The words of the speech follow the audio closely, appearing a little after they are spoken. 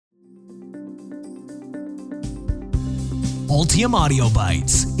Altium Audio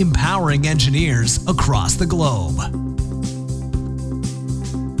Bytes, empowering engineers across the globe.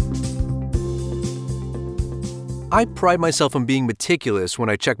 I pride myself on being meticulous when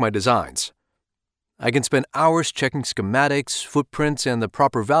I check my designs. I can spend hours checking schematics, footprints, and the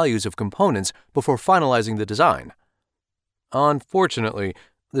proper values of components before finalizing the design. Unfortunately,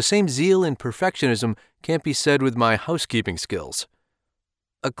 the same zeal and perfectionism can't be said with my housekeeping skills.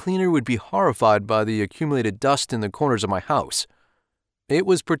 A cleaner would be horrified by the accumulated dust in the corners of my house. It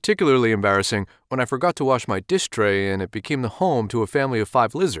was particularly embarrassing when I forgot to wash my dish tray and it became the home to a family of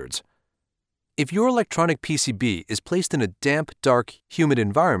 5 lizards. If your electronic PCB is placed in a damp, dark, humid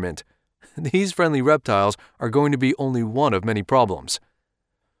environment, these friendly reptiles are going to be only one of many problems.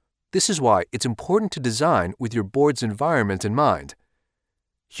 This is why it's important to design with your board's environment in mind.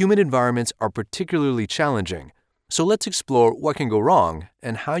 Humid environments are particularly challenging, so let's explore what can go wrong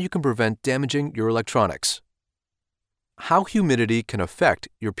and how you can prevent damaging your electronics. How humidity can affect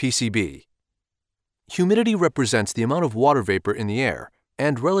your PCB. Humidity represents the amount of water vapor in the air,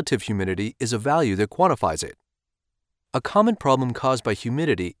 and relative humidity is a value that quantifies it. A common problem caused by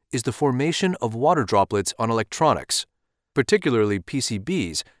humidity is the formation of water droplets on electronics, particularly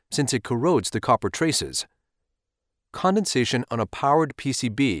PCBs, since it corrodes the copper traces. Condensation on a powered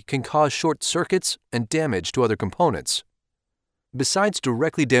PCB can cause short circuits and damage to other components. Besides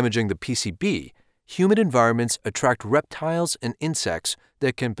directly damaging the PCB, humid environments attract reptiles and insects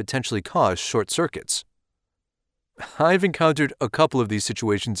that can potentially cause short circuits. I've encountered a couple of these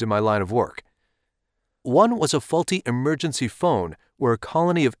situations in my line of work. One was a faulty emergency phone where a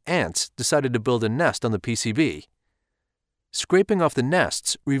colony of ants decided to build a nest on the PCB. Scraping off the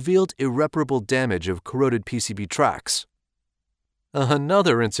nests revealed irreparable damage of corroded PCB tracks.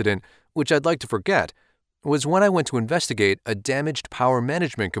 Another incident, which I'd like to forget, was when I went to investigate a damaged power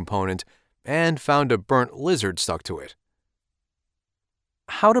management component and found a burnt lizard stuck to it.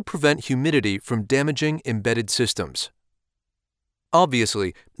 How to prevent humidity from damaging embedded systems.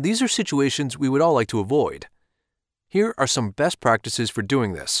 Obviously, these are situations we would all like to avoid. Here are some best practices for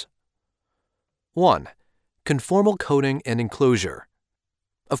doing this. 1. Conformal coating and enclosure.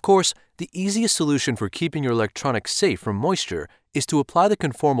 Of course, the easiest solution for keeping your electronics safe from moisture is to apply the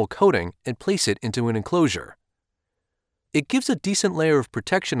conformal coating and place it into an enclosure. It gives a decent layer of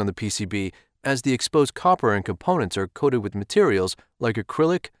protection on the PCB as the exposed copper and components are coated with materials like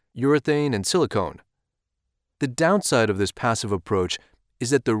acrylic, urethane, and silicone. The downside of this passive approach is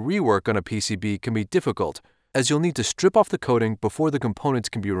that the rework on a PCB can be difficult, as you'll need to strip off the coating before the components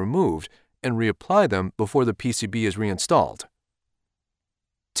can be removed and reapply them before the PCB is reinstalled.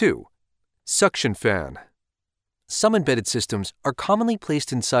 2. Suction fan. Some embedded systems are commonly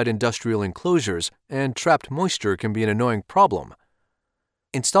placed inside industrial enclosures, and trapped moisture can be an annoying problem.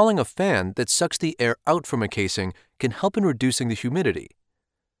 Installing a fan that sucks the air out from a casing can help in reducing the humidity.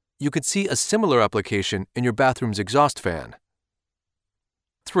 You could see a similar application in your bathroom's exhaust fan.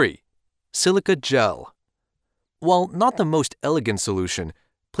 3. Silica gel. While not the most elegant solution,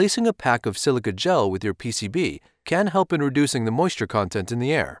 placing a pack of silica gel with your PCB can help in reducing the moisture content in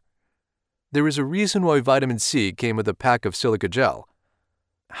the air. There is a reason why vitamin C came with a pack of silica gel.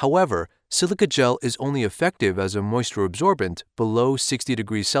 However, silica gel is only effective as a moisture absorbent below 60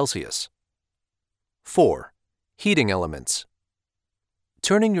 degrees Celsius. 4. Heating elements.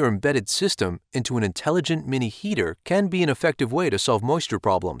 Turning your embedded system into an intelligent mini heater can be an effective way to solve moisture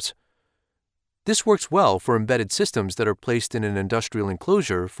problems. This works well for embedded systems that are placed in an industrial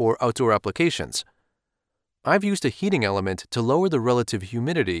enclosure for outdoor applications. I've used a heating element to lower the relative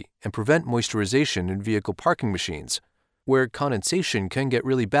humidity and prevent moisturization in vehicle parking machines, where condensation can get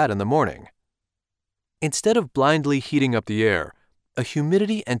really bad in the morning. Instead of blindly heating up the air, a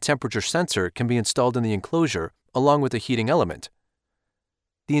humidity and temperature sensor can be installed in the enclosure along with a heating element.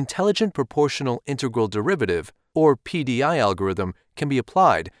 The Intelligent Proportional Integral Derivative, or PDI algorithm, can be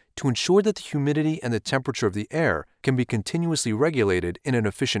applied to ensure that the humidity and the temperature of the air can be continuously regulated in an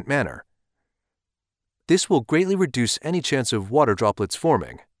efficient manner. This will greatly reduce any chance of water droplets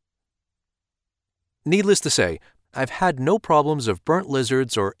forming. Needless to say, I've had no problems of burnt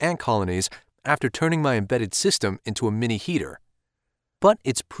lizards or ant colonies after turning my embedded system into a mini heater. But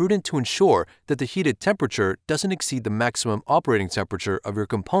it's prudent to ensure that the heated temperature doesn't exceed the maximum operating temperature of your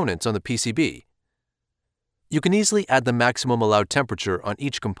components on the PCB. You can easily add the maximum allowed temperature on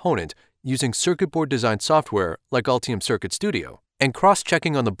each component using circuit board design software like Altium Circuit Studio and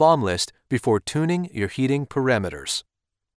cross-checking on the BOM list before tuning your heating parameters.